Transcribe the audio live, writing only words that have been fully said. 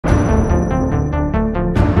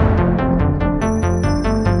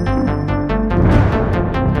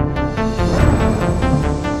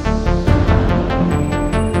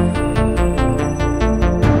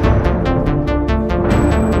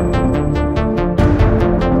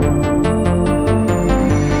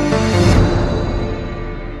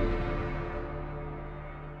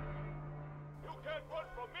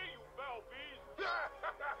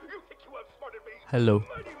Hello,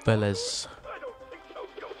 fellas.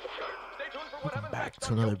 Welcome back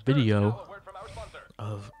to another video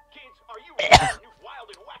of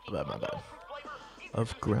my bad.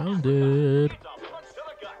 Of Grounded.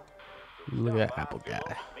 Look at that apple guy.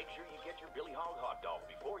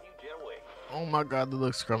 Oh my god, that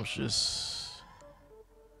looks scrumptious.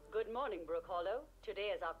 Good morning, Brook Hollow.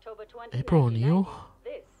 Today is October 20, April O'Neil?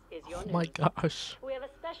 This is your Oh my news. gosh. We have a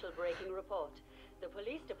special breaking report. The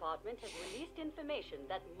police department has released information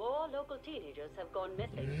that more local teenagers have gone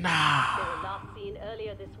missing. They were last seen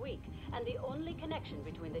earlier this week, and the only connection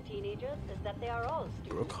between the teenagers is that they are all students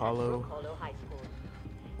Brook at Hollow. Brook Hollow High School.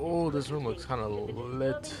 Oh, this room looks kind of The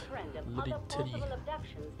lit. disturbing trend of Litty other titty. possible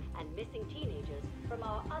abductions and missing teenagers from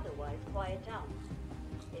our otherwise quiet town.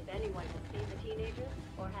 If anyone has seen the teenagers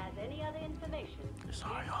or has any other information,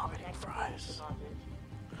 Sorry, please I'm eating contact the fries. police department.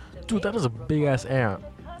 The Dude, that is a mayor of big ass Brook Hollow ant. put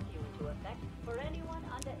a curfew into effect for anyone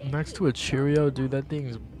under Next 18 to a Cheerio, dude, that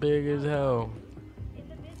thing's big as hell. in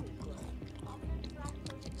the business world. Often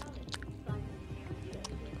practical knowledge signs future.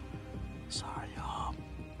 Sorry, y'all.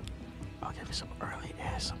 I'll give you some early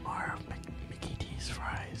ASMR of Mickey D's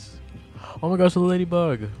fries. Oh my gosh, the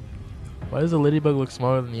ladybug. Why does the ladybug look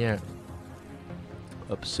smaller than the ant?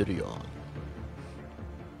 Obsidian.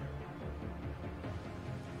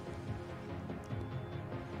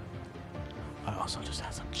 I also just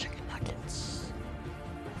had some chicken nuggets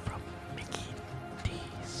from Mickey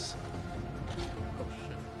D's. Oh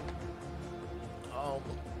shit. Oh,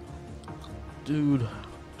 dude,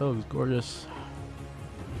 that looks gorgeous.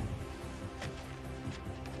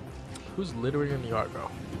 Who's littering in the yard, bro?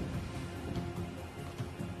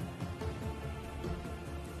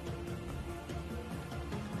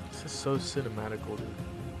 This is so cinematical, dude.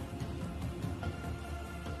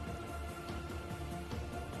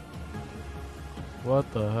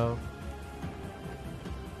 What the hell?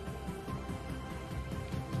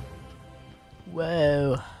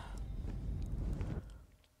 Whoa.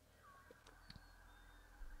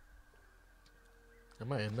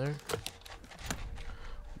 Am I in there?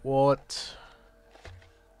 What?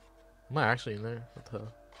 Am I actually in there? What the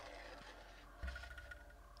hell?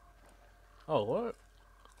 Oh, what?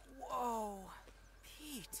 Whoa,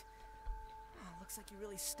 Pete. Oh, looks like you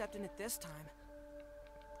really stepped in it this time.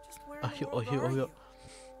 Just where in the world are you?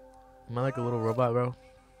 Am I like a little robot, bro?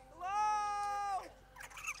 Hello?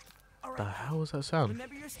 All The right, hell was that sound?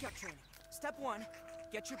 remember your scout training. Step 1,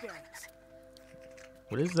 get your bearings.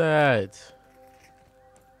 What is that?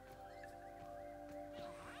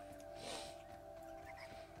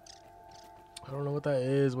 I don't know what that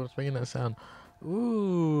is, but it's making that sound.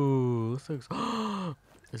 Ooh, this looks.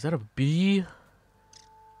 Is that a bee? Is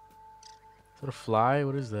that a fly?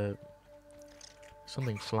 What is that?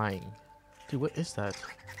 Something flying. Dude, what is that?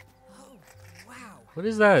 Oh, wow. What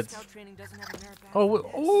is that? Scout training doesn't have a merit badge Oh, for what,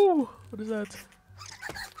 this. oh, what is that?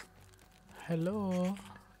 Hello.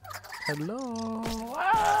 Hello.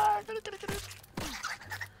 Ah, get it.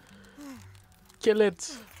 Kill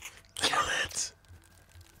it. Kill it.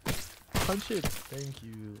 Punch it. Thank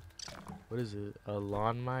you. What is it? A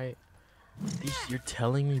lawn mite? You're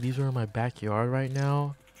telling me these are in my backyard right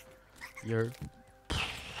now? You're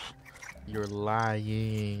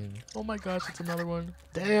lying. Oh my gosh, it's another one.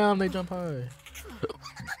 Damn, they jump high.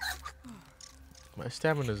 My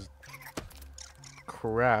stamina's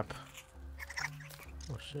crap.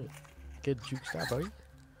 Oh shit. Get juked out, buddy.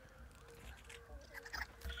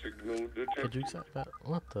 Get juked out, man.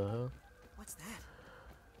 What the hell? What's that?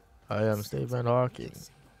 I am Steve Van Hawking.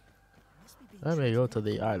 Must be being Let me go to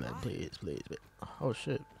transmitted the island, by- please. Oh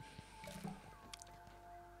shit.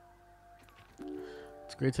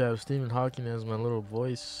 It's great to have Stephen Hawking as my little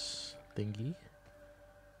voice thingy.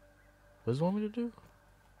 What does it want me to do?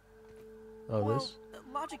 Oh, Well, this?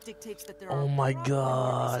 logic dictates that there Oh are my probably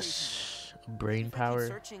more reasons. gosh. Brain If I keep power.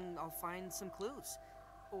 searching, I'll find some clues.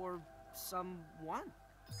 Or someone.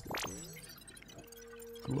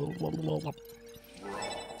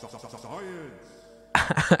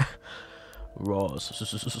 Raw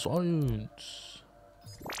science.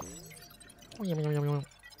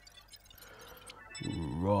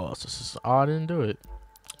 Raw I didn't do it.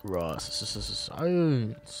 Raw science.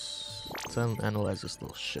 Let's analyze this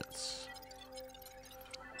little shits.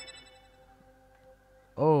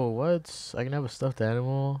 Oh, what? I can have a stuffed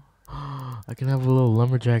animal. I can have a little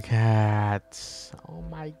lumberjack hat. Oh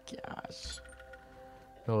my gosh.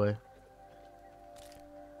 No way.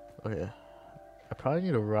 Okay. I probably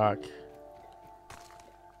need a rock.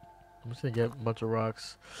 I'm just gonna get a bunch of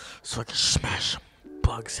rocks so I can smash some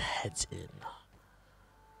bugs' heads in.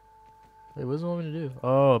 Wait, what does it want me to do?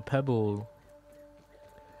 Oh, a pebble.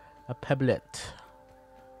 A pebblet.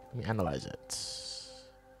 Let me analyze it.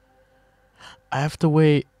 I have to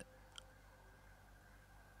wait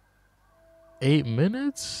 8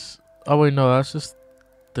 minutes? Oh wait, no, that's just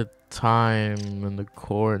the time in the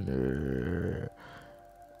corner.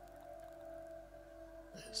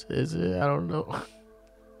 Is it? I don't know.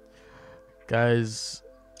 Guys.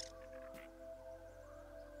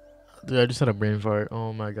 Dude, I just had a brain fart.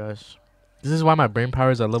 Oh my gosh. This is why my brain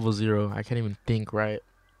power is at level 0. I can't even think right.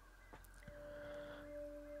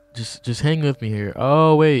 Just hang with me here.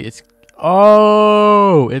 Oh wait, it's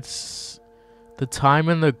the time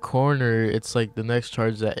in the corner. It's like the next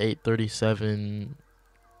charge is at 8:37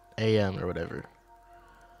 a.m. or whatever.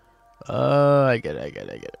 I get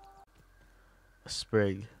it. A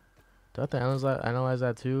sprig. Do I have to analyze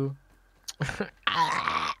that too?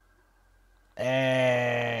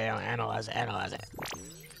 Analyze it.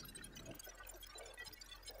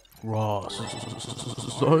 Raw.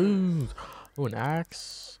 Oh, an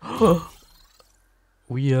axe.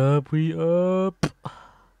 We up.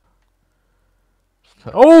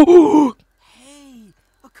 Oh! Hey,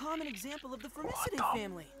 a common example of the Formicidae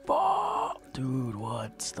family. Dude,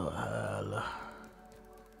 what the hell?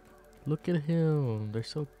 Look at him. They're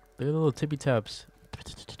little tippy taps.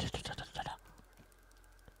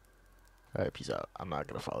 Alright, peace out. I'm not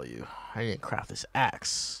gonna follow you. I need to craft this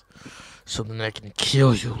axe so then I can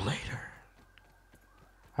kill you later.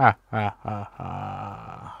 Ha.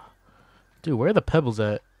 Dude, where are the pebbles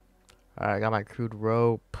at? Alright, I got my crude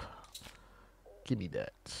rope. Give me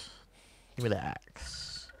that. Give me the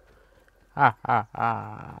axe. Ha.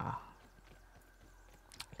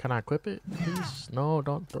 Can I equip it, please? No,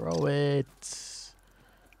 don't throw it.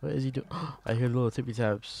 What is he doing? I hear little tippy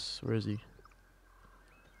taps. Where is he?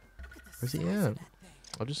 Where's he at?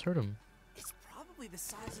 I just heard him. It's probably the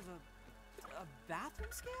size of a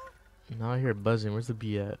bathroom scale? Now I hear it buzzing. Where's the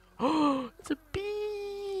bee at? Oh, it's a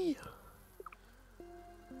bee!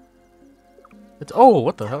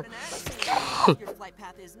 What the hell? Your flight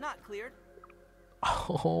path is not cleared.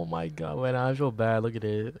 Oh my god, man, I feel bad. Look at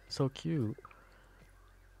it. It's so cute.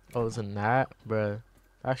 Oh, it's a gnat? Bruh.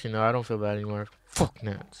 Actually, no, I don't feel bad anymore. Fuck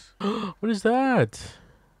gnats. What is that?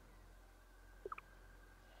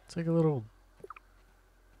 It's like a little...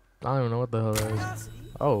 I don't even know what the hell that is.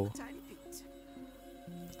 Oh.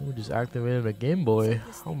 We just activated a Game Boy.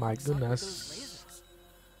 Oh my goodness.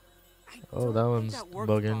 Oh, that one's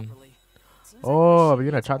bugging. Oh, are we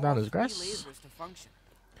gonna chop down his grass?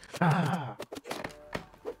 Ah.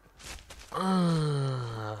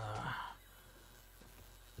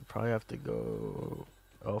 Probably have to go.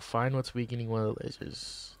 Oh, find what's weakening one of the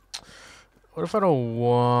lasers. What if I don't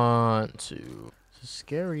want to? This is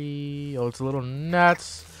scary. Oh, it's a little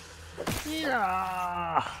nuts.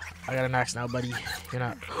 Yeah. I got an axe now, buddy. You're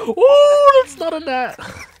not. Oh, that's not a gnat.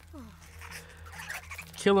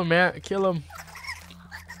 Kill him, man. Kill him.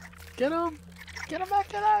 Get him. Get him back.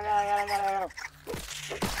 Get him.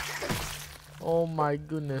 Oh my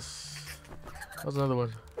goodness. That was another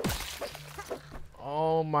one.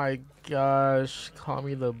 Oh my gosh. Call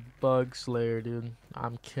me the bug slayer, dude.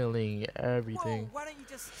 I'm killing everything. Whoa, why don't you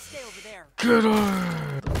just stay over there? Get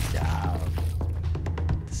her. Yeah.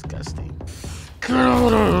 Disgusting. Get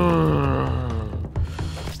out of here.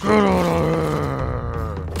 Get out of here.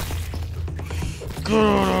 Get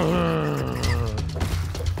out of here.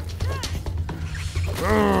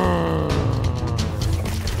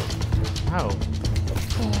 Ow.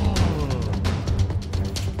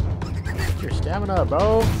 Get your stamina,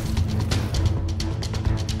 bro.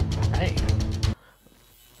 Hey.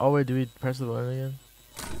 Oh wait, do we press the button again?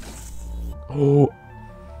 Oh.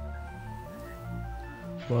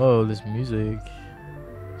 Whoa, this music.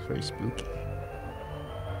 It's very spooky.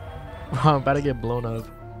 I'm about to get blown up.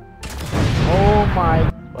 Oh my.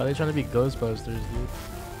 Why are they trying to be Ghostbusters, dude?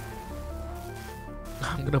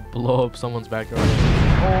 I'm gonna blow up someone's backyard.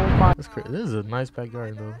 Oh my. That's crazy. This is a nice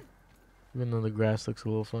backyard, though. Even though the grass looks a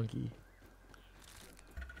little funky.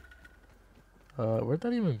 Where'd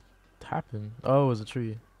that even happen? Oh, it was a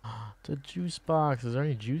tree. It's a juice box. Is there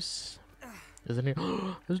any juice? Is there any?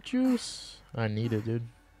 There's juice. I need it, dude.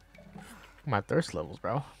 My thirst levels,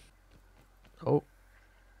 bro. Oh.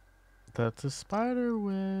 That's a spider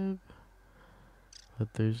web.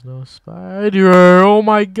 But there's no spider. Oh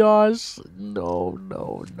my gosh. No.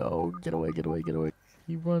 Get away.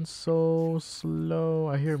 He runs so slow.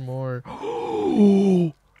 I hear more.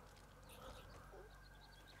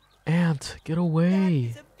 Ant, get away.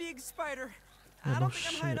 It's a big spider. Yeah, I no don't think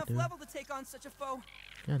I'm high shit, enough dude. level to take on such a foe.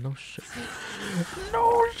 Yeah, no shit.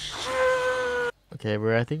 No shit. Okay,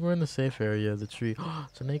 bro, I think we're in the safe area of the tree.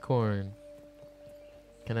 It's an acorn.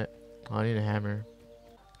 Can I? Oh, I need a hammer.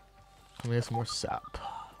 Let me get some more sap.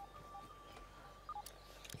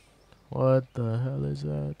 What the hell is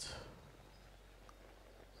that?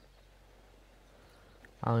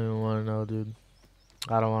 I don't even want to know, dude.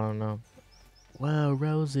 I don't want to know. Well,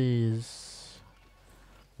 roses.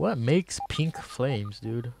 What makes pink flames,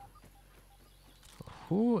 dude?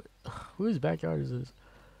 Whose backyard is this?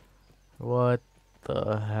 What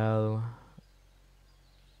the hell?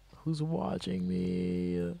 Who's watching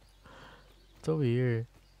me? It's over here.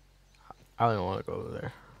 I don't even want to go over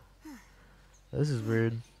there. This is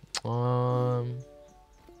weird.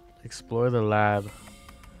 Explore the lab.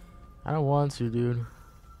 I don't want to, dude.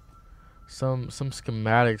 Some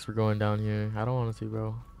schematics were going down here. I don't want to see,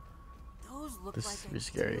 bro. Those look This like is pretty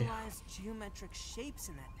scary. idealized geometric shapes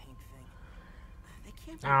in that paint thing. They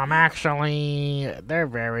can't be Actually, they're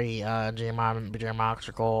very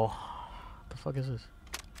geometrical. The fuck is this?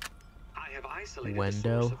 I have isolated the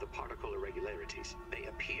Window. source of the particle irregularities. They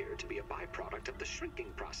appear to be a byproduct of the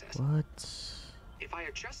shrinking process. What? If I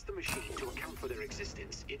adjust the machine to account for their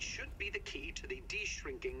existence, it should be the key to the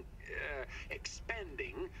de-shrinking,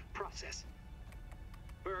 expanding process.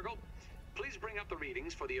 Burgle, please bring up the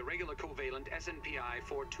readings for the irregular covalent SNPI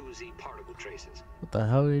 42Z particle traces. What the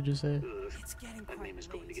hell did you just say? Ugh, It's getting that quite name is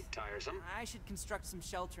going to late. get tiresome. I should construct some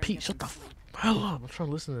shelter. and Pete, get shut the some sleep. hell up. I'm trying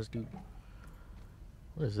to listen to this, dude.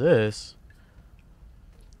 What is this?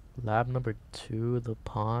 Lab number 2, the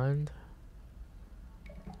pond.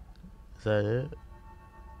 Is that it?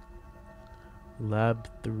 Lab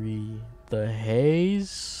 3, the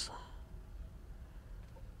haze.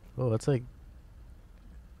 Oh, it's like,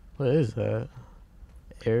 what is that?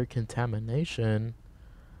 Air contamination.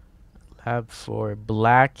 Lab 4,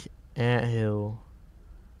 black anthill.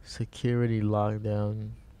 Security lockdown.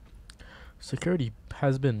 Security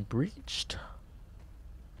has been breached.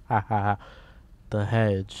 Haha. The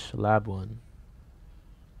hedge. Lab 1.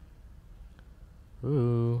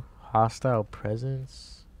 Ooh. Hostile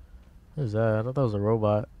presence. What is that? I thought that was a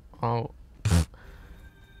robot. Oh. Pfft.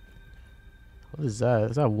 What is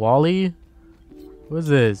that? Is that Wally? What is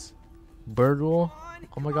this? Burgle?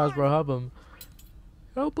 Oh my gosh, bro. Help him.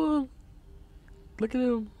 Help him. Look at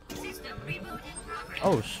him.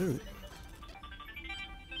 Oh, shoot.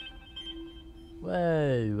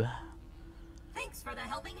 Whoa. Thanks for the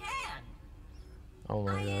helping hand. Oh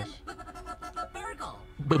my I am gosh. Burgle,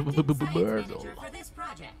 Burgle. manager for this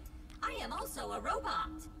project. I am also a robot.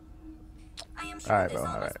 I am sure Alright, this bro,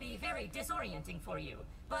 all alright. must be very disorienting for you,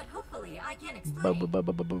 but hopefully I can explain.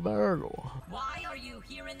 Burgle. Why are you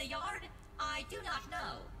here in the yard? I do not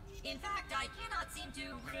know. In fact, I cannot seem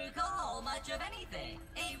to recall much of anything.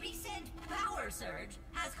 A recent power surge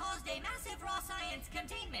has caused a massive raw science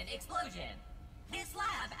containment explosion. This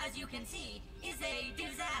lab, as you can see, is a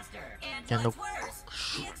disaster. And what's worse,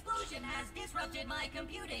 the explosion has disrupted my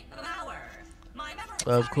computing power. My memory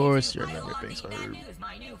Of course, your I memory love banks the are bad news,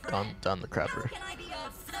 my new friend. down the How crapper. can I be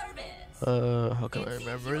of service? How can I It seems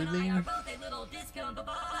remember you and I anything? are both a little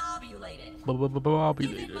discombobulated.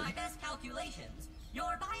 Given my best calculations,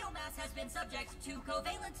 your biomass has been subject to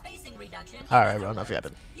covalent spacing reduction. Alright, bro, enough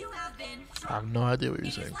yapping. You have been I have no idea what you're It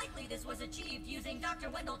is saying. likely this was achieved using Dr.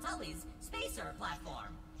 Wendell Tully's Spacer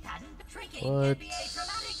platform. Patent shrinking What? can be a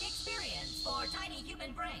traumatic experience for tiny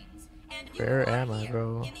human brains. And you Where are am I, here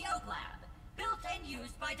bro? in the Oak Lab, built and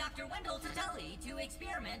used by Dr. Wendell Tully to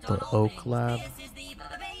experiment The on all Oak things. Lab? This is the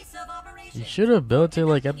base of operations. You should have built it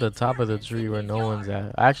like at the top of the tree where no one's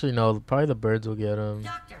at. Actually, no, probably the birds will get them.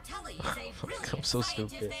 Dr. Tully is a brilliant I'm so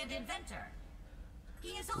scientist stupid. and inventor. He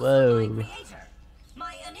is also Whoa. my creator.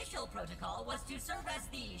 My initial protocol was to serve as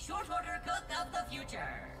the short order cook of the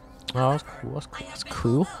future. Oh, that's However, cool. That's I cool. have That's been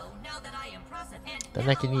cool. low now that I am processed, and Then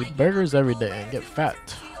I now can eat cannot burgers every recall day and where get to fat. return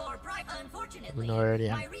to your Unfortunately, Even though I already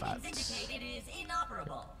my am readings fat. indicate it is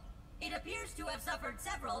inoperable. It appears to have suffered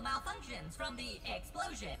several malfunctions from the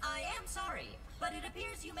explosion. I am sorry, but it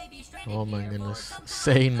appears you may be stranded Oh my here for goodness. some time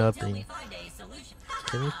Say until nothing. we find a solution.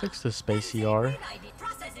 Can we fix the space That is a ER? great idea.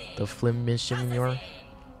 Processing. The flim mission ER? Processing.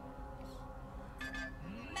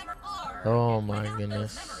 Oh my Without those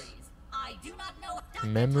goodness. memories, I do not know. Dr.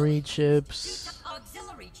 Memory Tully, chips.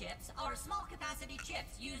 auxiliary chips are small capacity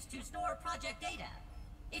chips used to store project data.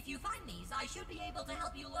 If you find these, I should be able to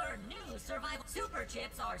help you learn new survival. Super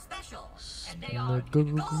chips are special, and they are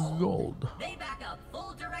gold. They back up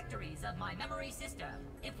full directories of my memory system.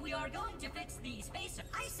 If we are going to fix the spacer,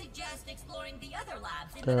 I suggest exploring the other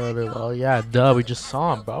labs in the backyard. Oh yeah, Dr. duh, we Tully just has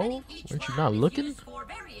saw him, built bro. many. Each Weren't you lab not is looking? used for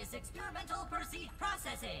various experimental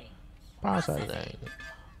processing. Processing.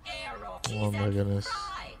 Arrow, Oh my goodness.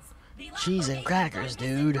 fries. The Cheese and lab crackers, remains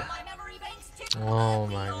dude. for my memory banks too. Oh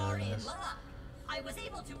We my are in goodness. luck. I was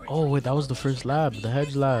able to Oh, wait, that was the retrieve first lab, the hedge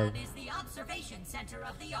next lab. is the observation center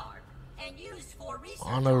of the yard, and used for for research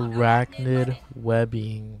On arachnid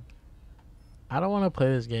webbing. I don't want to play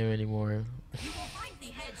this game anymore.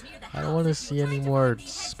 I don't want to see any more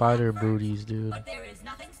spider booties, dude. But there is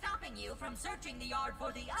nothing stopping you from searching the yard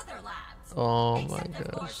for the other labs. Oh my Except,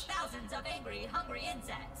 of gosh. course, thousands of angry, hungry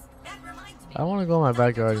insects. That reminds me. I don't want to go in my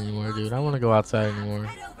backyard anymore, dude. I don't want to go outside anymore.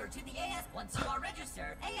 Head over to the AS once you are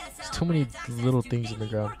registered. ASL There's too many grants access little to things in the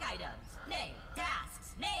daily ground. work items. Nay,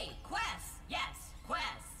 tasks. Nay, quests. Yes,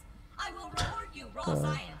 quests. I will reward you raw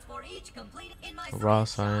science for each completed in my Raw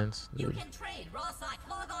science shop. science, You dude. can trade raw science.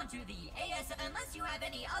 Log on to the AS unless you have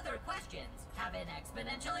any other questions. Have an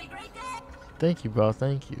exponentially great day. Thank you, bro.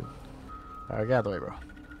 Thank you. Alright, get out of the way, bro.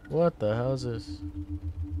 What the hell is this?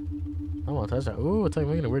 I want to touch that. Ooh, it's like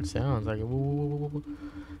making weird sounds. Like, ooh.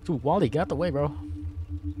 Dude, Wally, get out the way, bro.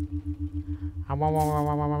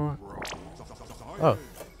 Oh.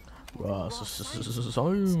 Raw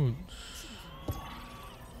science.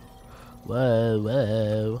 Whoa,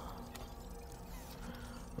 whoa.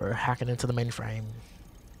 We're hacking into the mainframe.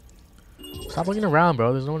 Stop looking around,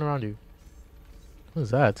 bro. There's no one around you. What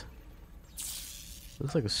is that?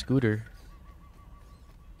 Looks like a scooter.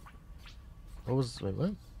 Wait,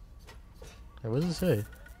 what? Hey, what does it say?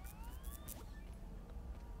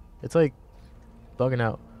 It's like bugging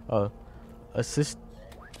out. Oh, assistant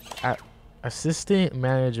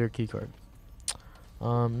manager keycard.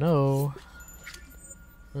 No.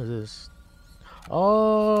 What is this?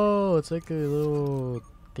 Oh, it's like a little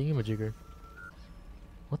thingamajigger.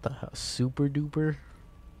 What the hell? Super duper?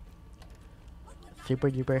 Super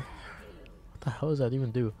duper? What the hell does that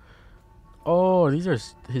even do? Oh, these are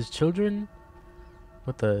his children?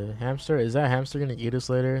 What the hamster? Is that hamster gonna eat us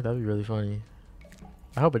later? That'd be really funny.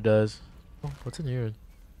 I hope it does. Oh, what's in here?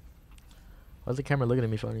 Why's the camera looking at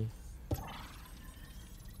me funny?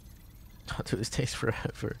 Dude, this takes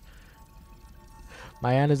forever.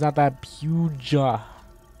 My hand is not that huge.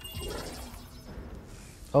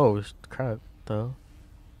 Oh, crap, though.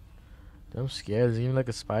 I'm scared. There's even like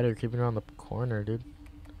a spider creeping around the corner, dude.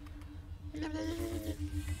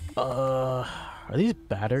 Are these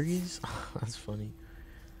batteries? That's funny.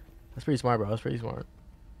 That's pretty smart, bro. That's pretty smart.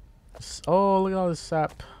 Oh, look at all this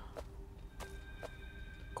sap.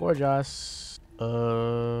 Gorgeous.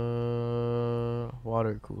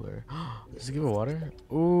 Water cooler. Does it give it water?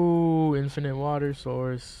 Ooh, infinite water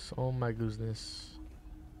source. Oh my goodness.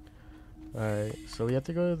 Alright, so we have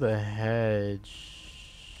to go to the hedge.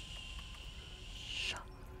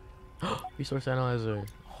 Resource analyzer.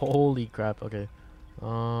 Holy crap. Okay.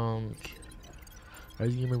 Are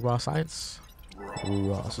you giving me raw science?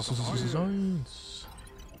 Raw science.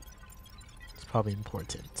 It's probably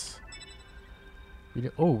important. We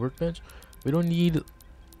do, oh, workbench. We don't need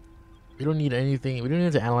anything. We don't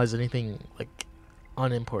need to analyze anything like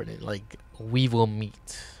unimportant, like weevil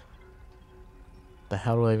meat. The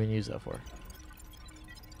hell do I even use that for?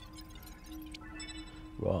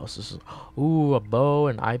 Raw. Ooh, a bow,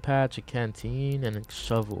 an eye patch, a canteen, and a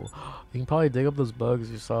shovel. You can probably dig up those bugs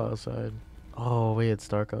you saw outside. Oh wait, it's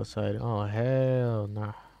dark outside. Oh hell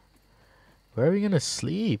nah. Where are we gonna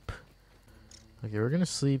sleep? Okay, we're gonna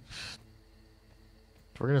sleep.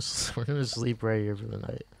 We're gonna sleep right here for the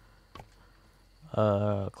night.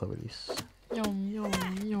 Cloverdis. Yo.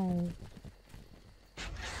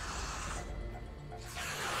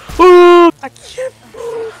 Ooh, I can't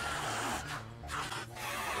move.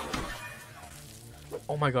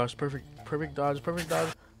 Oh my gosh, perfect dodge, perfect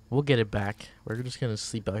dodge. We'll get it back. We're just gonna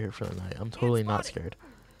sleep out here for the night. I'm totally not scared.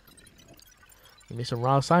 Give me some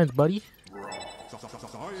raw science, buddy.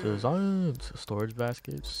 So science, storage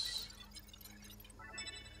baskets.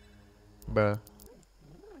 Bruh.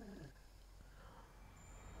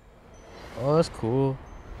 Oh, that's cool.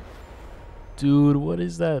 Dude, what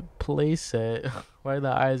is that playset? Why are the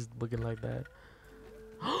eyes looking like that?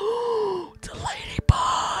 The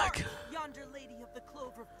ladybug! Yonder lady of the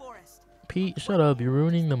clover forest. Pete, shut up. You're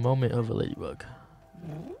ruining the moment of a ladybug.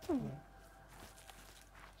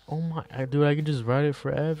 Oh my, dude, I can just ride it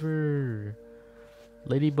forever.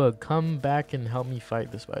 Ladybug, come back and help me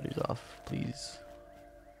fight the spiders off, please.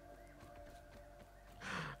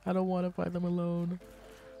 I don't want to fight them alone.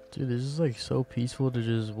 Dude, this is like so peaceful to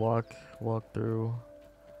just walk through.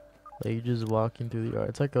 Like you're just walking through the yard.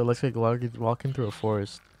 It's like walking through a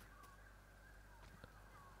forest.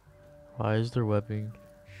 Why is there webbing?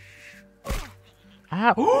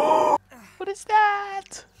 Ah! What is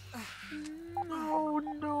that?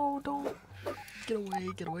 No, don't. Get away.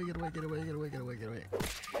 Get away.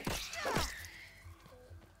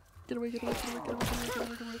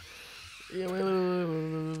 Yeah, wait.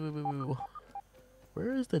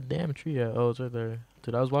 Where is the damn tree at? Oh, it's right there.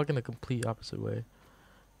 Dude, I was walking the complete opposite way.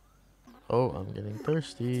 Oh, I'm getting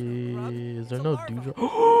thirsty. Is there no dude?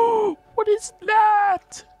 Oh, what is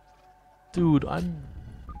that? Dude, I'm...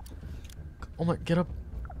 Oh my, get up.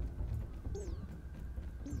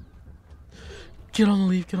 Get on the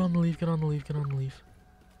leaf, get on the leaf, get on the leaf, get on the leaf.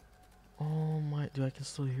 Oh my, dude, I can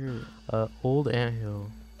still hear it. Old anthill.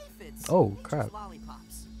 Oh, crap. I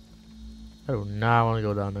do not want to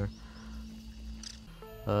go down there.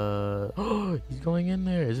 Oh, he's going in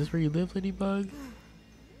there. Is this where you live, Ladybug?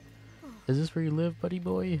 Is this where you live, buddy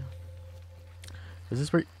boy? Is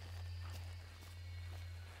this where...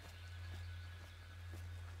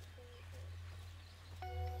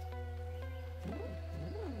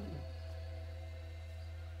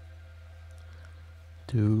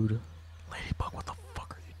 Dude. Ladybug, what the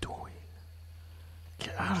fuck are you doing?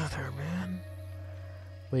 Get out of there, man.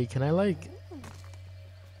 Wait, can I like...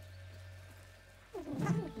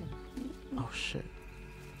 Oh shit.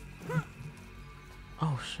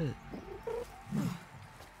 Oh shit.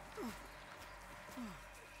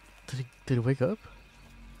 Did it wake up?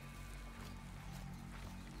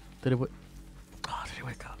 Did it wake... Oh, did it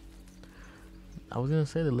wake up? I was gonna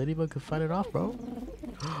say the Ladybug could fight it off, bro.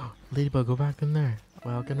 Ladybug, go back in there.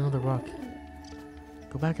 Well, I'll get another rock.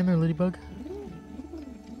 Go back in there, Ladybug.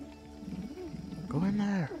 Go in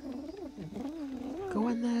there. Go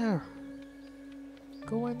in there.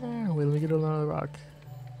 Go in there. Wait, let me get another rock.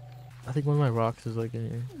 I think one of my rocks is like in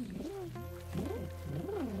here.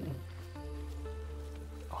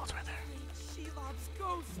 Oh, it's right there. Shelob's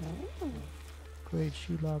ghost. Great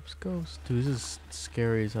Shelob's ghost. Dude, this is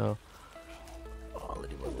scary as hell. Oh,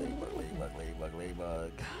 Ladybug, Ladybug, Ladybug, Ladybug,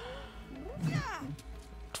 Ladybug.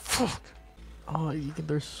 Fuck. Oh, you can,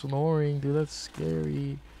 they're snoring, dude. That's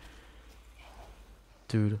scary.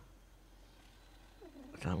 Dude.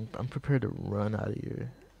 Okay, I'm prepared to run out of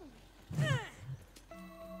here.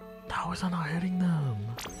 How is I not hitting them?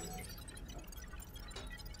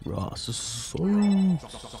 Ross is science.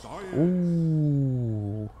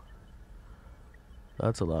 Ooh.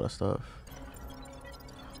 That's a lot of stuff.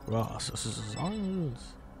 Ross is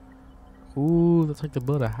science. Ooh, that's like to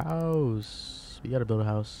build a house. We gotta build a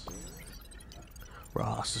house.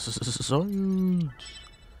 Ross is science.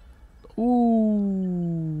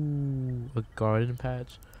 Ooh, a garden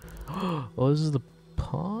patch. Oh, this is the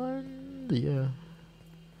pond? Yeah.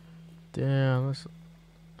 Damn, that's...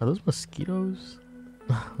 Are those mosquitoes?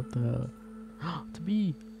 What the hell? To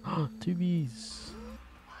be. 2 bees.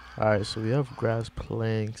 Alright, so we have grass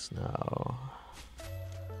planks now.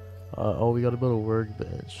 Oh, we gotta build a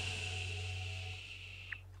workbench.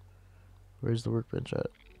 Where's the workbench at?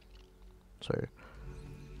 Sorry.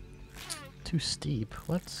 Too steep.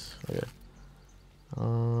 What? Okay.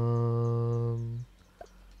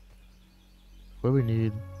 What do we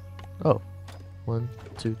need? Oh. 1,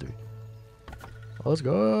 2, 3. Oh, let's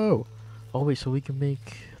go. Oh wait, so we can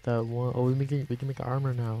make that one. Oh, we can make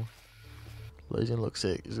armor now. Well, he's gonna look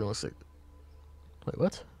sick. He's gonna look sick. Wait,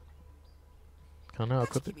 what? Can I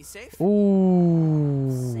equip it?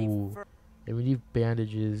 Ooh. And we need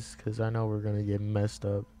bandages because I know we're gonna get messed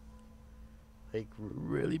up, like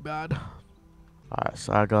really bad. Alright,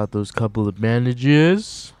 so I got those couple of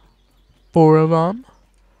bandages. 4 of them.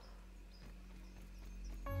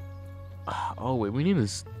 Oh wait, we need to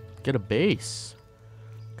get a base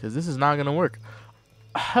because this is not gonna work.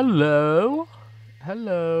 Hello,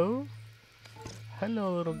 hello,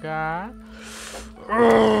 hello, little guy.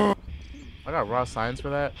 I got raw science for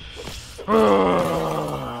that.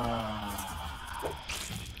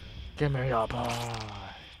 Give me your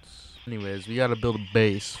parts. Anyways, we gotta build a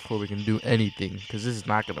base before we can do anything because this is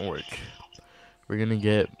not gonna work. We're gonna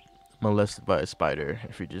get molested by a spider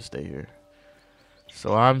if we just stay here.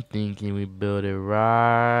 So I'm thinking we build it right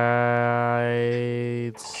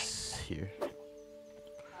here.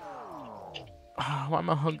 Why am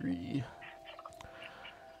I hungry?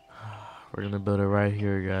 We're gonna build it right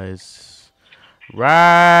here, guys.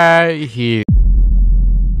 Right here.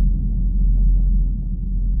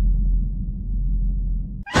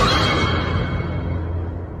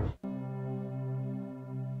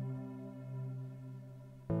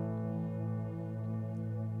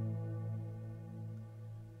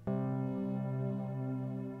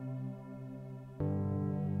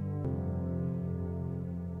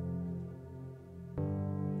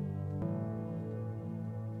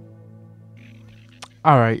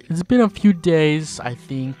 All right, it's been a few days. I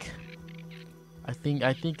think it's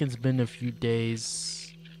been a few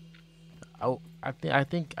days. I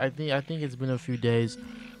think it's been a few days.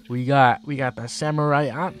 We got the samurai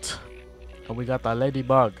ant, and we got the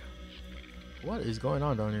ladybug. What is going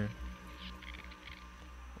on down here?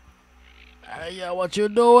 Hey, yeah, what you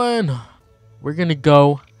doing? We're gonna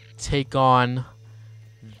go take on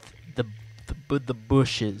the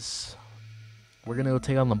bushes. We're gonna go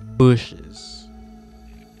take on the bushes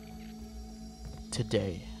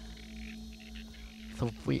today.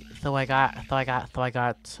 So I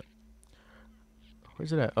got.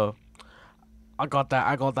 Where's it at? Oh, I got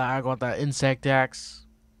that insect axe.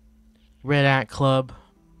 Red Ant Club.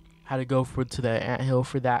 Had to go to the anthill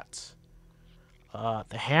for that.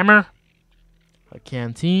 The hammer, a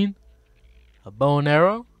canteen, a bow and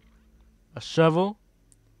arrow, a shovel,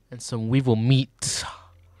 and some weevil meat.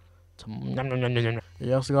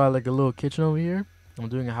 You also got like a little kitchen over here. I'm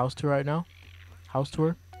doing a house tour right now. House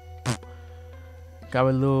tour. Got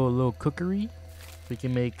a little cookery. We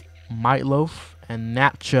can make meatloaf and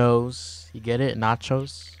nachos. You get it?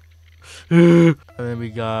 Nachos. And then we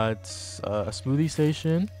got a smoothie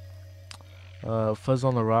station. Fuzz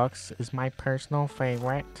on the Rocks is my personal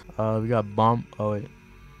favorite. We got bomb. Oh wait.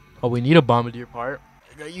 Oh, we need a bombardier part.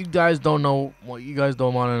 You guys don't know. Well, you guys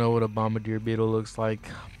don't want to know what a bombardier beetle looks like.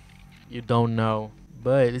 You don't know.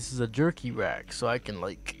 But this is a jerky rack, so I can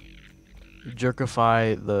like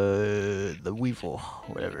jerkify the weevil,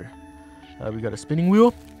 whatever. We got a spinning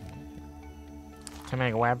wheel to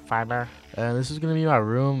make web fiber. And this is gonna be my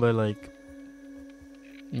room, but like,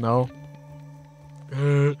 no.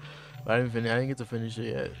 I didn't get to finish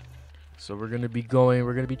it yet. So we're gonna be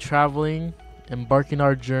traveling, embarking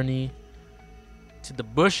our journey to the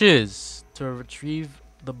bushes to retrieve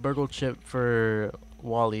the burgle chip for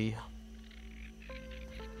Wally.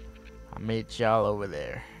 I made y'all over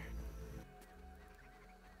there.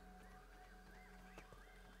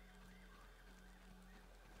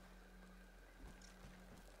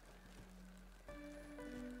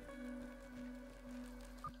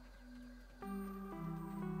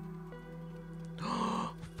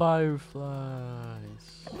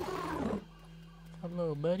 Fireflies.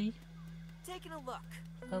 Hello, buddy. Taking a look.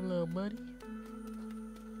 Hello, buddy.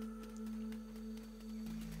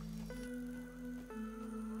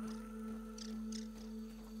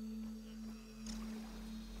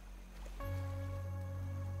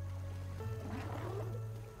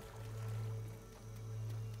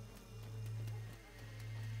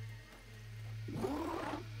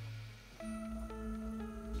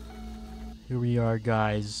 Here we are,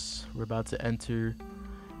 guys. We're about to enter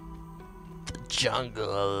the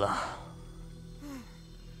jungle.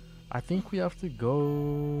 I think we have to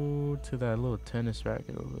go to that little tennis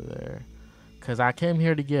racket over there. Because I came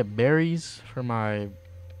here to get berries for my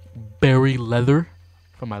berry leather,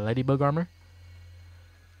 for my ladybug armor.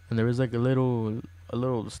 And there was like a little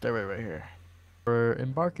stairway right here. We're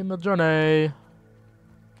embarking the journey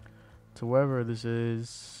to wherever this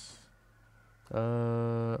is.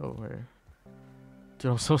 Where?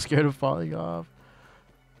 Dude, I'm so scared of falling off.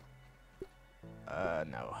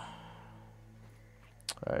 No.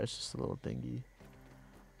 Alright, it's just a little thingy.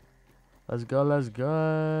 Let's go, let's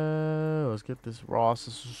go. Let's get this raw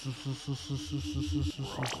Scientific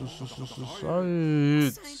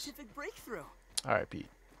breakthrough. Alright, Pete.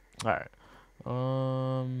 Alright.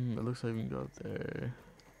 It looks like we can go up there.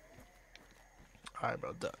 Alright,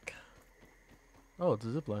 bro, duck. Oh, it's a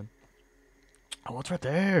zipline. Oh, what's right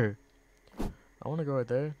there? I want to go right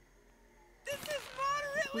there. This is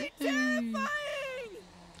moderately terrifying!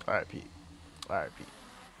 Alright, Pete. Alright, Pete.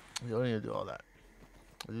 You don't need to do all that.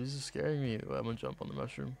 This is scaring me. Well, I'm gonna jump on the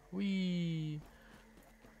mushroom. Whee!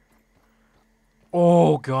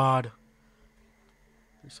 Oh, God.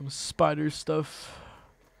 There's some spider stuff.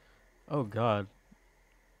 Oh, God.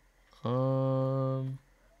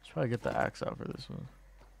 Let's try to get the axe out for this one.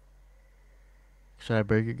 Should I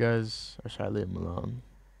break it, guys? Or should I leave him alone?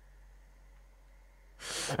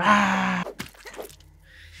 Ah!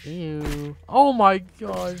 Ew. Oh my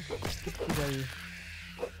gosh.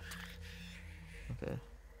 Okay.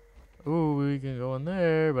 Ooh, we can go in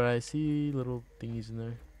there, but I see little thingies in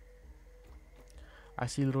there. I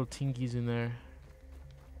see little tinkies in there.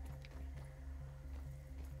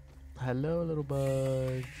 Hello, little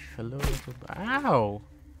bug. Hello, little bug. Ow!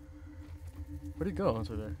 Where'd it go? It's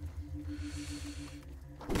over there.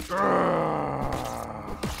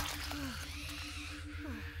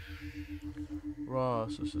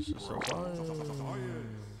 Ross,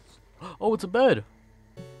 oh, it's a bed.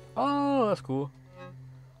 Oh, that's cool.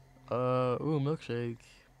 Ooh, milkshake.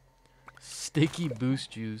 Sticky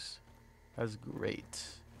boost juice. That's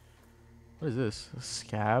great. What is this? A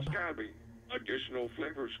scab? Scabby. Additional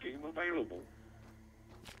flavor scheme available.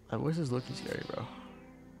 Where's this looking scary, bro?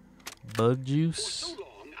 Bug juice? For so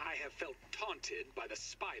long, I have felt taunted by the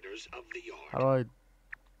spiders of the yard. How do I...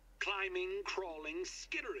 Climbing, crawling,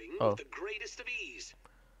 skittering Oh. with the greatest of ease.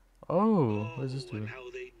 Oh, what does this And do? how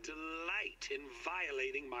they delight in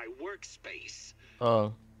violating my workspace.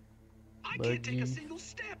 Oh, I can't take a buggy. single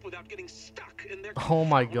step without getting stuck in their Oh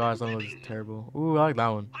my confounded gosh, that looks webbing. terrible. Ooh, I like that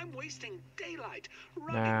one. I'm wasting daylight Nah,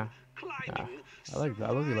 running, climbing, I like that.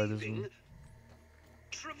 I look like this one.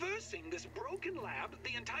 traversing this broken lab.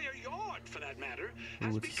 The entire yard, for that matter, Ooh,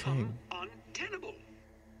 has what's he become saying? untenable.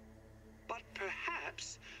 But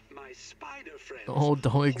perhaps my spider friends. Oh,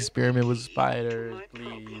 don't hold the experiment with key to spiders, my please.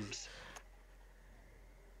 problems.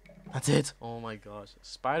 That's it. Oh my gosh,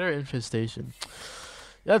 spider infestation.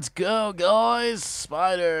 Let's go, guys.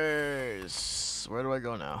 Spiders. Where do I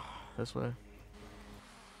go now? This way.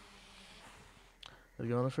 Let's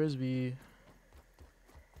go on the frisbee.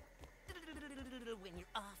 When you're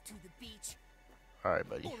off to the beach All right,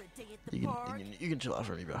 buddy. or a day at the You park, can chill out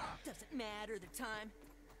for me, bro. doesn't matter the time.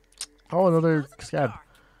 Oh, another Close the scab. car.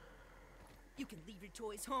 You can leave your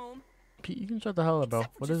toys home, Pete, you can shut the hell up, bro.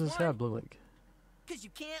 Except for What does just this scab look like? cause you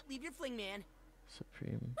can't leave your fling man.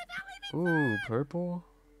 Supreme. Ooh, purple.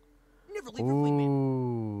 Never leave your fling man.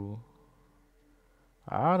 Ooh.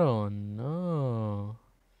 I don't know.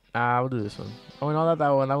 Nah, we'll do this one. Oh, no, not that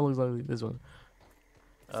one. That one looks like this one.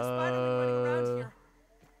 There's a Spider-Man running around here.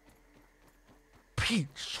 Pete,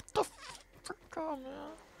 shut the fuck up, man.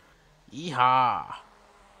 Yeehaw.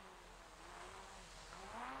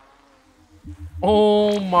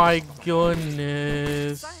 Oh my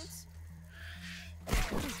goodness. Science.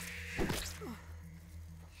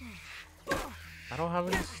 I don't have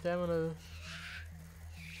any stamina.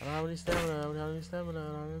 I don't have any stamina. I don't have any stamina. I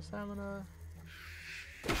don't have any stamina.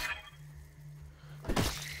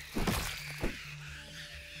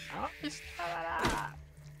 I don't have any stamina.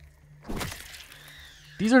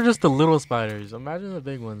 These are just the little spiders. Imagine the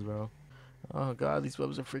big ones, bro. Oh god, these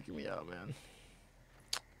webs are freaking me out, man.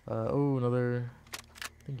 Oh, another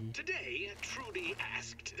thingy. Today, Trudy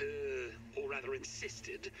asked, or rather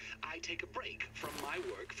insisted, I take a break from my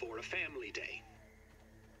work for a family day.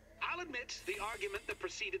 I'll admit the argument that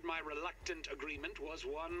preceded my reluctant agreement was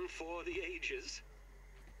one for the ages.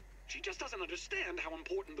 She just doesn't understand how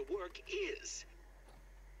important the work is.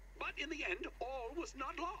 But in the end, all was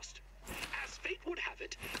not lost. As fate would have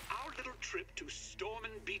it, our little trip to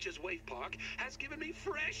Stormin Beach's Wave Park has given me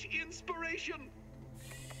fresh inspiration.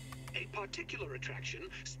 A particular attraction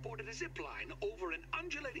sported a zip line over an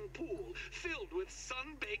undulating pool filled with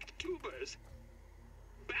sun-baked tubers,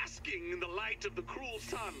 basking in the light of the cruel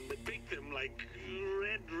sun that baked them like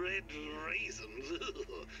red raisins.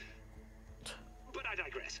 But I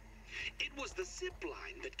digress. It was the zip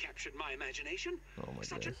line that captured my imagination. Oh my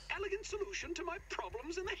Such goodness. an elegant solution to my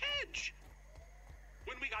problems in the hedge.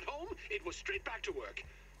 When we got home, it was straight back to work.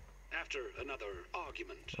 After another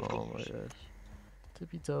argument, of Oh my course. gosh.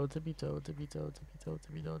 Tippy toe, tippy toe, tippy toe, tippy toe,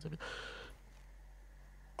 tippy toe, tippy.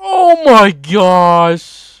 Oh my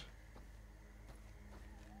gosh!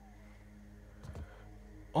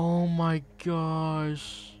 Oh my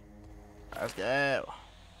gosh! Let's go.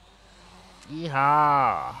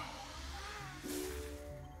 Yeehaw!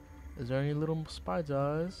 Is there any little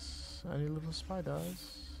spiders? Any little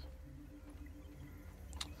spiders?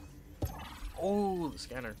 Oh, the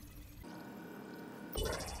scanner.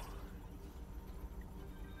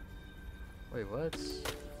 Wait, what?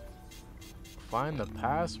 Find the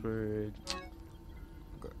password.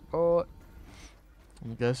 Oh,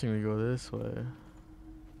 I'm guessing we go this way.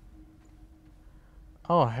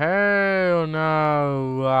 Oh, hell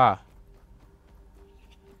no.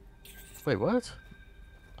 Wait, what?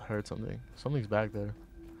 I heard something. Something's back there.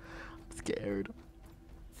 I'm scared.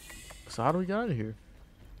 So how do we get out of here?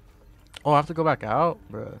 Oh, I have to go back out?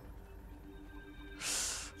 Bruh.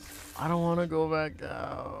 I don't want to go back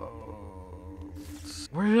out.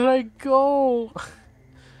 Where did I go?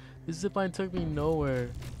 This zipline took me nowhere.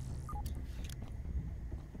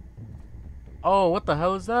 Oh, what the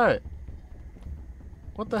hell is that?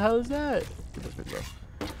 What the hell is that? Get this big, bro.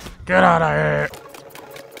 Get out of here!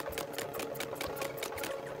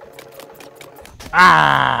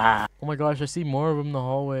 Ah! Oh my gosh, I see more of them in the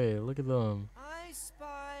hallway. Look at them. I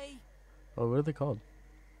spy. Oh, what are they called?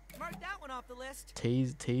 Mark that one off the list.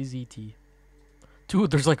 Tazy T.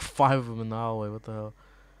 Dude, there's like 5 of them in the hallway. What the hell?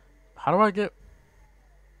 How do I get...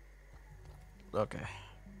 Okay.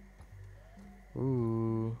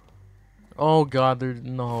 Ooh. Oh god, they're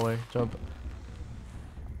in the hallway. Jump.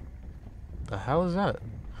 The hell is that?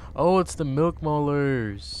 Oh, it's the milk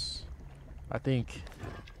molars. I think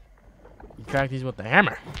you crack these with the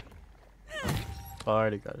hammer. Oh, I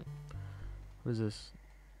already got it. What is this?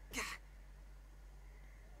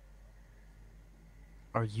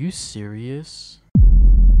 Are you serious?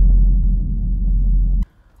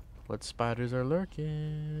 What spiders are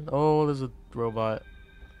lurking? Oh, there's a robot.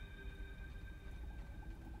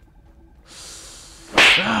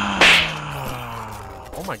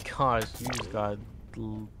 Oh my gosh, you just got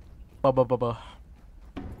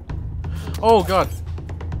Oh god.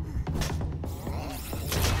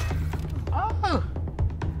 Ah!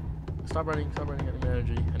 Stop running, I need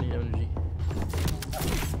energy.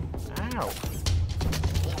 Ow.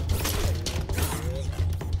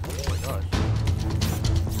 Oh my gosh.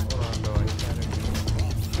 Hold on, bro, I need energy.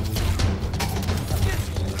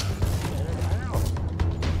 Ow.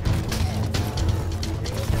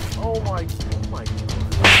 Oh my god.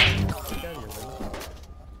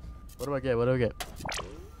 What do I get?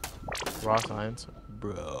 Raw science.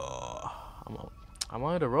 Bro. I'm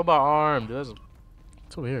on a robot arm. Dude,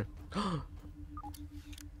 it's over here.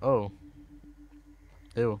 Oh.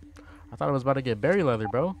 Ew. I thought I was about to get berry leather,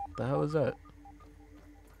 bro. The hell is that?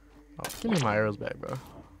 Oh, give me my arrows back, bro.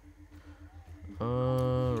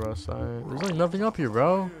 Raw science. There's like nothing up here,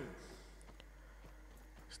 bro.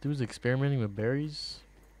 This dude's experimenting with berries.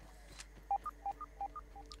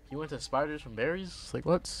 He went to spiders from berries? Like,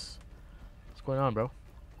 what's going on, bro?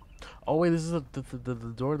 Oh, wait, this is the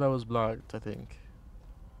door that was blocked, I think.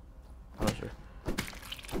 I'm not sure.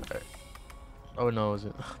 Alright. Oh, no, it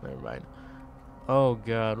wasn't. Never mind. Oh,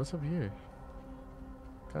 God. What's up here?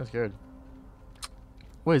 Kind of scared.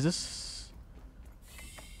 Wait, is this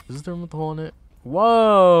the room with the hole in it?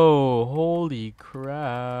 Whoa! Holy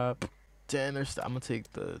crap. Damn, I'm gonna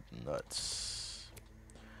take the nuts.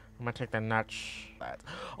 I'm gonna take the nuts.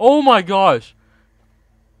 Oh my gosh!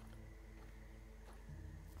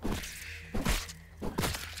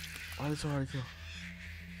 Why is it so hard to kill?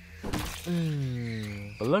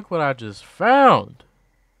 But look what I just found!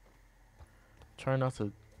 Try not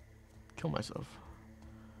to kill myself.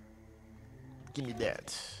 Give me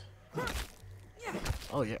that.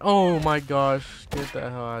 Oh yeah. Oh my gosh. Get the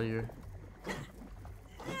hell out of here.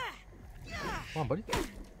 Come on, buddy.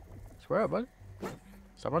 Square up, buddy.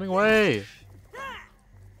 Stop running away.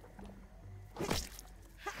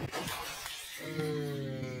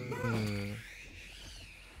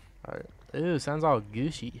 Alright. Ew, sounds all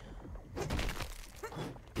gushy.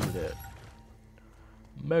 Give me that.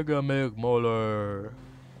 Mega Milk Molar.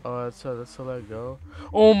 Oh, that's to let go.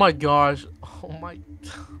 Oh my gosh. Oh my.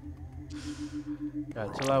 Yeah,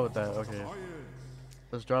 chill out with that. Okay.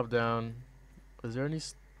 Let's drop down. Is there any?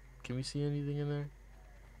 Can we see anything in there?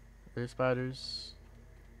 There's spiders.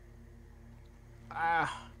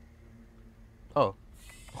 Ah. Oh.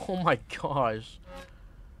 Oh my gosh.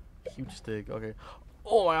 Huge stick. Okay.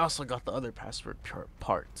 Oh, I also got the other password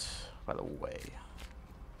part, by the way.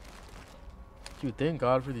 Dude, thank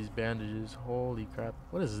God for these bandages. Holy crap.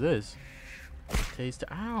 What is this? Taste.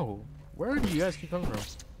 Ow. Where do you guys keep coming from?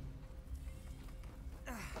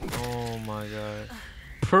 Oh my god.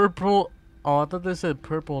 Purple. Oh, I thought they said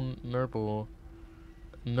purple nurple.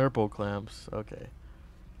 Nurple clamps. Okay.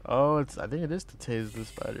 Oh, I think it is to tase the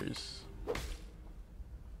spiders.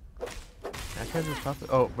 I can't just chop it.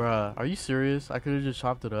 Oh, bruh. Are you serious? I could have just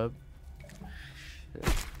chopped it up.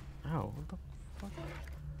 Yeah. Ow. What the fuck?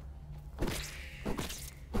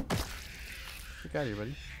 Get out of here,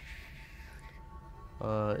 buddy.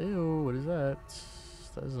 Ew. What is that?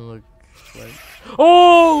 That doesn't look like.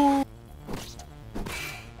 Oh!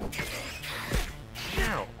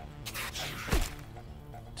 Ow.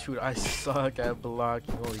 Dude, I suck at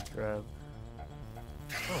blocking. Holy crap.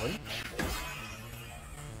 Oh, wait.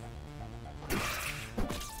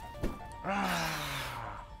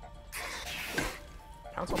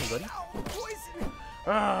 Pounce on me, buddy.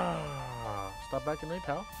 Stop backing me,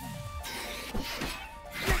 pal.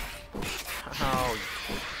 Ow.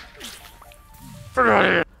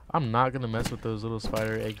 I'm not gonna mess with those little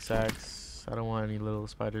spider egg sacs. I don't want any little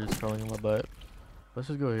spiders crawling in my butt. Let's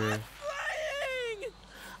just go here.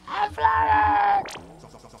 I'm flying!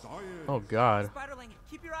 Oh god.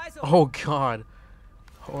 Keep your eyes open. Oh god.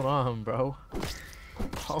 Hold on, bro.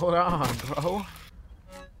 Hold on, bro.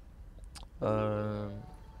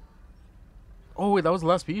 Oh wait, that was the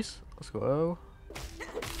last piece. Let's go.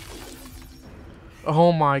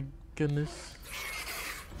 Oh my goodness.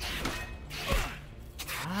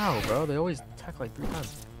 Wow, bro. They always attack like 3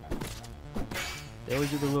 times. They always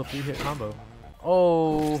do the little 3-hit combo.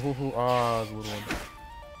 Oh, the little one.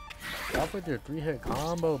 Stop with your 3-hit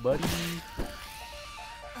combo, buddy.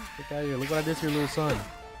 Get out of here. Look what I did to your little son.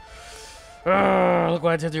 Look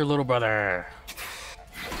what I did to your little brother.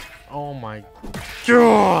 Oh my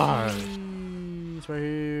god. It's right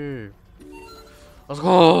here. Let's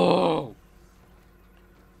go.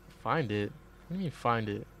 Find it. What do you mean find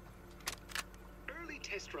it? Early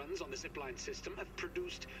test runs on the zipline system have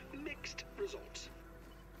produced mixed results.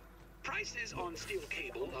 Prices on steel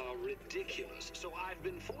cable are ridiculous, so I've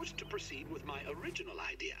been forced to proceed with my original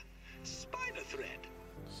idea, spider thread.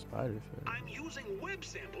 Spider thread. I'm using web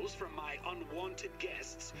samples from my unwanted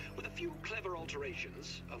guests with a few clever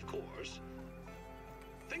alterations, of course.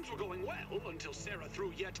 Things were going well until Sarah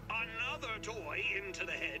threw yet another toy into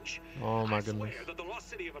the hedge. Oh my goodness. I swear that the lost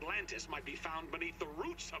city of Atlantis might be found beneath the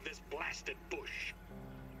roots of this blasted bush.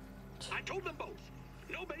 I told them both.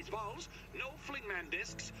 No baseballs, no flingman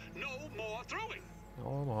discs, no more throwing.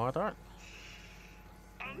 Oh my god.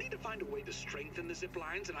 I'll need to find a way to strengthen the zip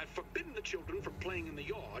lines, and I've forbidden the children from playing in the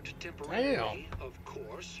yard temporarily, of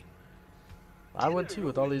course. I would too,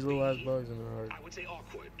 with all these little ass bugs in the heart. I would say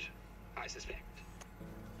awkward, I suspect.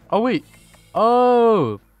 Oh wait.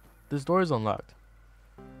 Oh, this door is unlocked.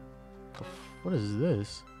 What is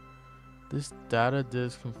this? This data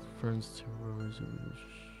disk confirms to.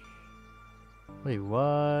 Wait,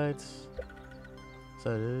 what? Is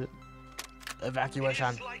that it? Evacuation.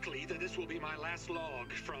 It's likely that this will be my last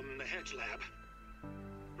log from the hedge lab.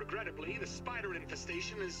 Regrettably, the spider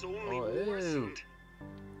infestation is only worsened.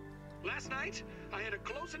 Last night, I had a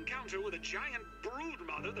close encounter with a giant brood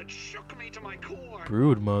mother that shook me to my core.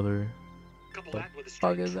 Brood mother. Couple that with the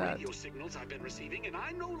strange radio signals I've been receiving, and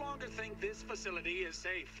I no longer think this facility is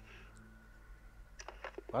safe.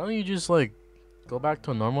 Why don't you just like go back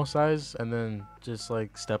to a normal size and then just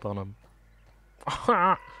like step on him?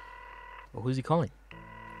 Oh, who's he calling?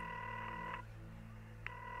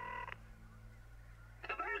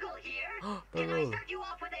 Burgle here. Can I start you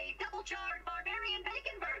off with a double-charred barbarian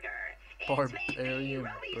bacon burger? Barbarian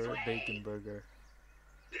bacon burger.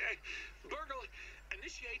 Burgle,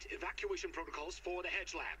 initiate evacuation protocols for the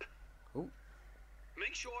hedge lab. Oh.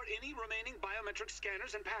 Make sure any remaining biometric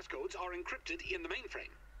scanners and passcodes are encrypted in the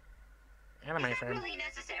mainframe. Is that really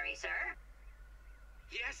necessary, sir?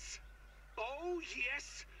 Yes. Oh,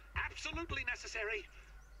 yes. Absolutely necessary.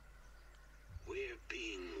 We're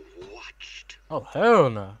being watched. Oh, hell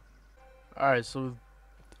no. Alright, so...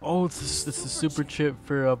 Oh, this is a super chip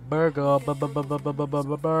for a burger.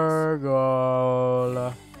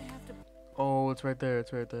 Burger. Oh, it's right there.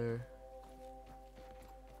 It's right there.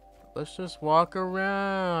 Let's just walk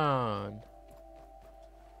around.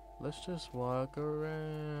 Let's just walk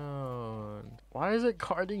around. Why is it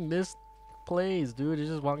guarding this place, dude? It's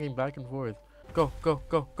just walking back and forth. Go, go,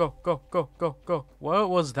 go, go, go, go, go, go. What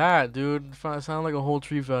was that, dude? It sounded like a whole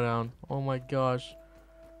tree fell down. Oh my gosh.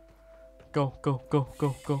 Go, go, go,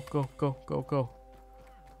 go, go, go, go, go, go.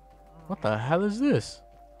 What the hell is this?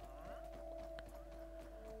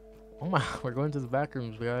 Oh my, we're going to the back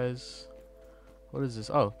rooms, guys. What is this?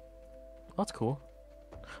 Oh, that's cool.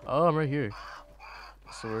 Oh, I'm right here.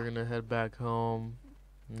 So we're gonna head back home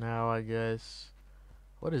now, I guess.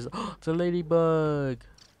 What is it? Oh, it's a ladybug.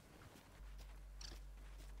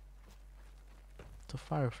 It's a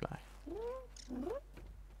firefly.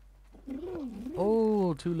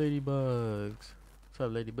 Oh, 2 ladybugs. What's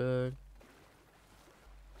up, ladybug?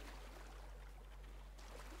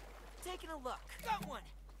 Taking a look. Got one.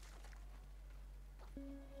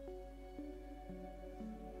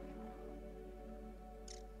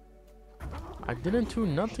 I didn't do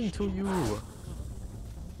nothing to you.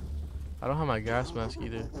 I don't have my gas mask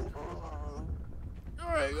either.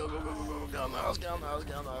 Alright, go, go, go, go, go. Get on the house, get on the house,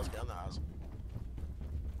 get on the house, get on the house.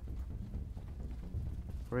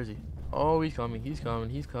 Where is he? Oh, he's coming, he's coming,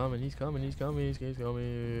 he's coming, he's coming, he's coming, he's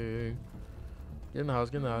coming. Get in the house,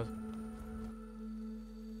 get in the house.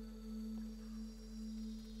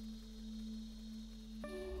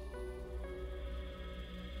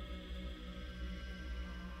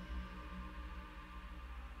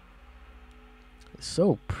 It's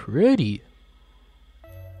so pretty.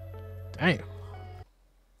 Damn.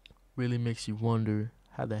 Really makes you wonder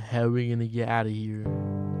how the hell we're gonna get out of here.